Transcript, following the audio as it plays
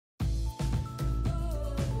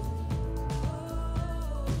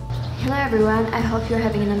Hello everyone, I hope you're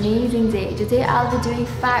having an amazing day. Today I'll be doing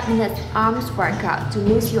 5 minutes arms workout to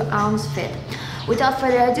lose your arms fit. Without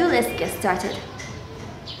further ado, let's get started.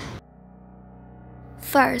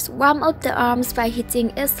 First, warm up the arms by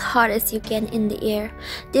hitting as hard as you can in the air.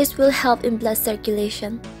 This will help in blood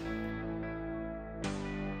circulation.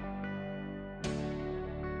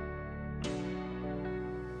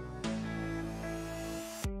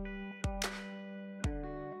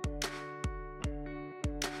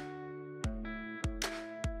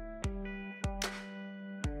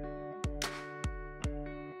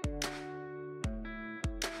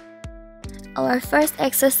 Our first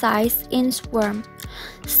exercise is worm.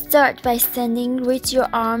 Start by standing, reach your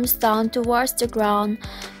arms down towards the ground.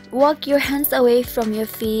 Walk your hands away from your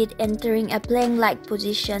feet, entering a plank-like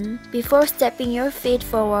position before stepping your feet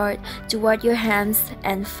forward toward your hands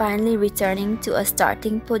and finally returning to a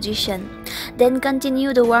starting position. Then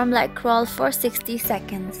continue the worm-like crawl for 60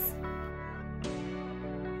 seconds.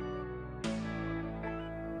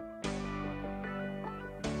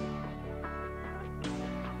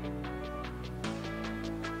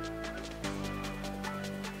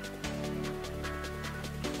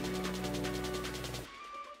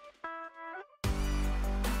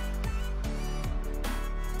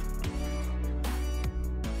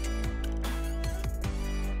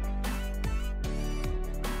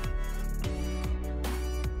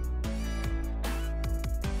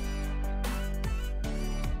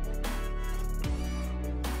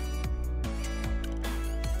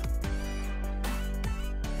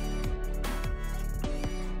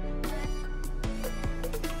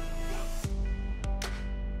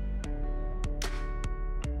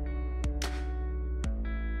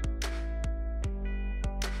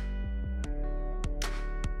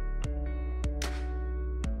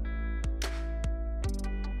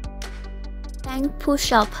 Plank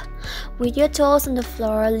push-up. With your toes on the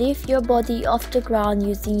floor, lift your body off the ground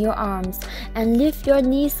using your arms and lift your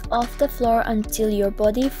knees off the floor until your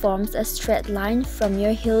body forms a straight line from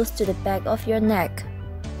your heels to the back of your neck.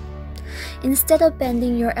 Instead of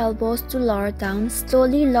bending your elbows to lower down,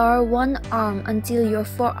 slowly lower one arm until your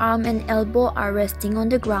forearm and elbow are resting on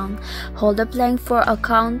the ground. Hold the plank for a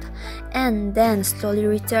count and then slowly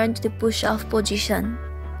return to the push-off position.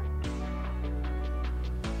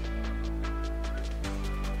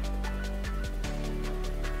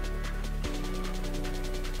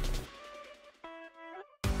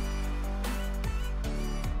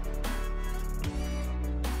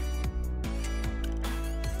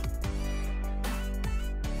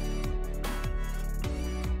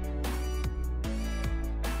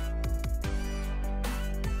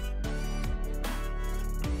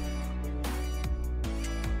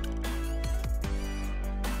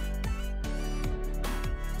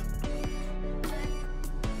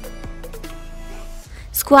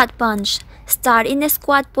 Squat punch. Start in a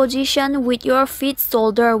squat position with your feet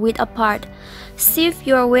shoulder width apart. Shift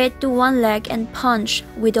your weight to one leg and punch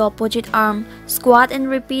with the opposite arm. Squat and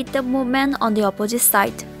repeat the movement on the opposite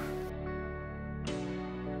side.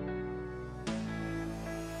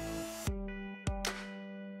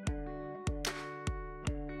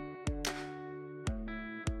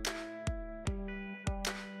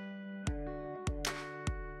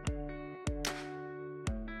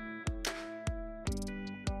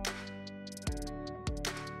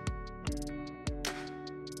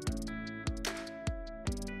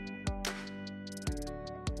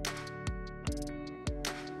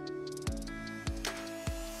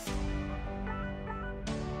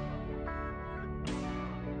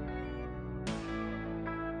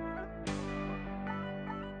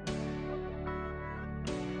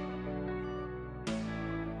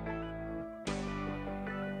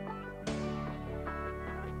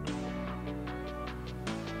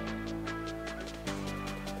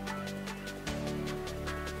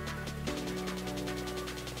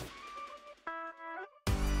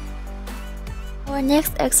 Our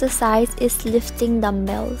next exercise is lifting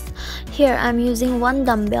dumbbells. Here I'm using one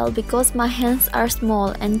dumbbell because my hands are small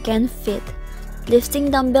and can fit.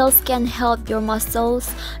 Lifting dumbbells can help your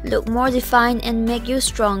muscles look more defined and make you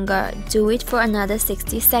stronger. Do it for another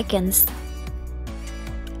 60 seconds.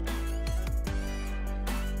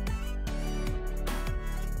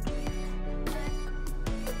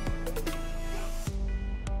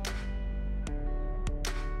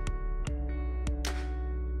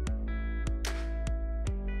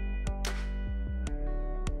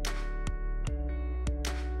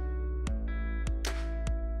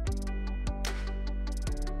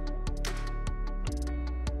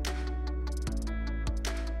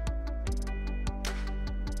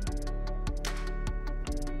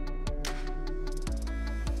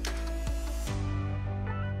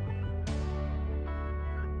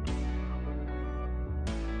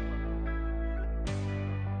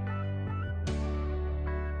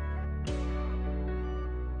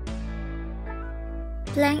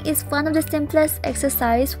 Plank is one of the simplest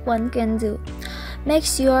exercises one can do. Make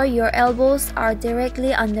sure your elbows are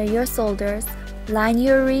directly under your shoulders. Line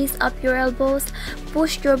your wrists up your elbows,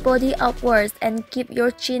 push your body upwards and keep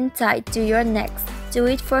your chin tight to your neck. Do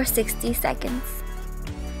it for 60 seconds.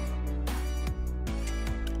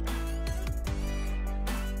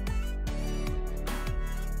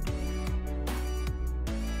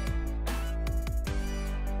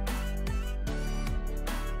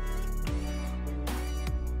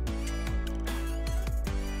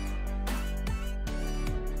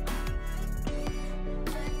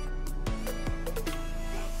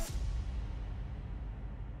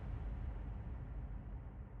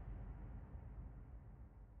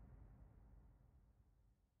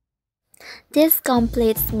 This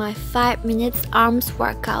completes my 5 minutes arms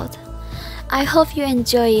workout. I hope you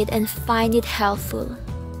enjoy it and find it helpful.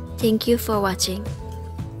 Thank you for watching.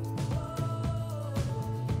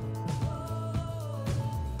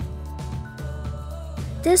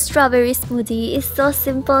 This strawberry smoothie is so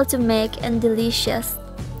simple to make and delicious.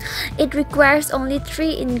 It requires only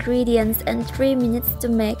 3 ingredients and 3 minutes to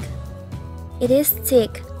make. It is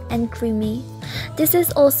thick and creamy. This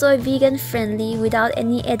is also vegan friendly without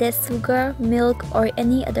any added sugar, milk or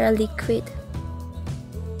any other liquid.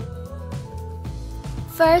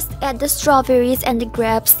 First, add the strawberries and the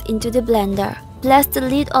grapes into the blender. Place the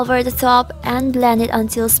lid over the top and blend it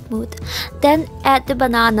until smooth. Then add the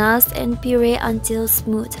bananas and puree until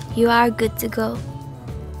smooth. You are good to go.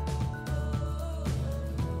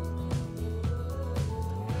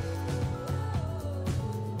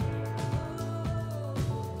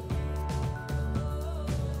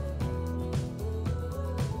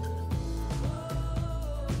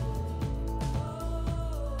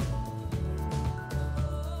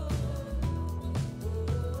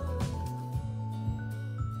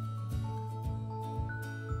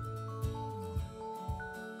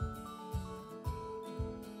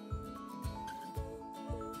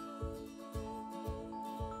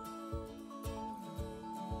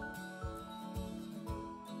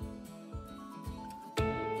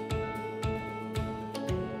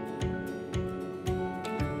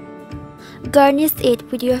 Garnish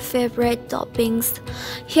it with your favorite toppings.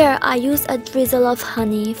 Here I use a drizzle of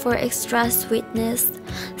honey for extra sweetness,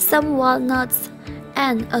 some walnuts,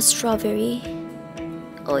 and a strawberry.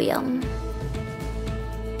 Oh yum!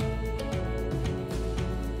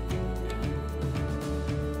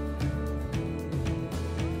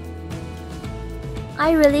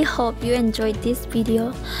 I really hope you enjoyed this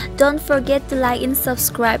video. Don't forget to like and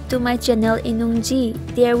subscribe to my channel INUNG.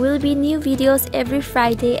 There will be new videos every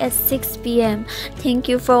Friday at 6 p.m. Thank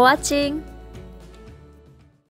you for watching.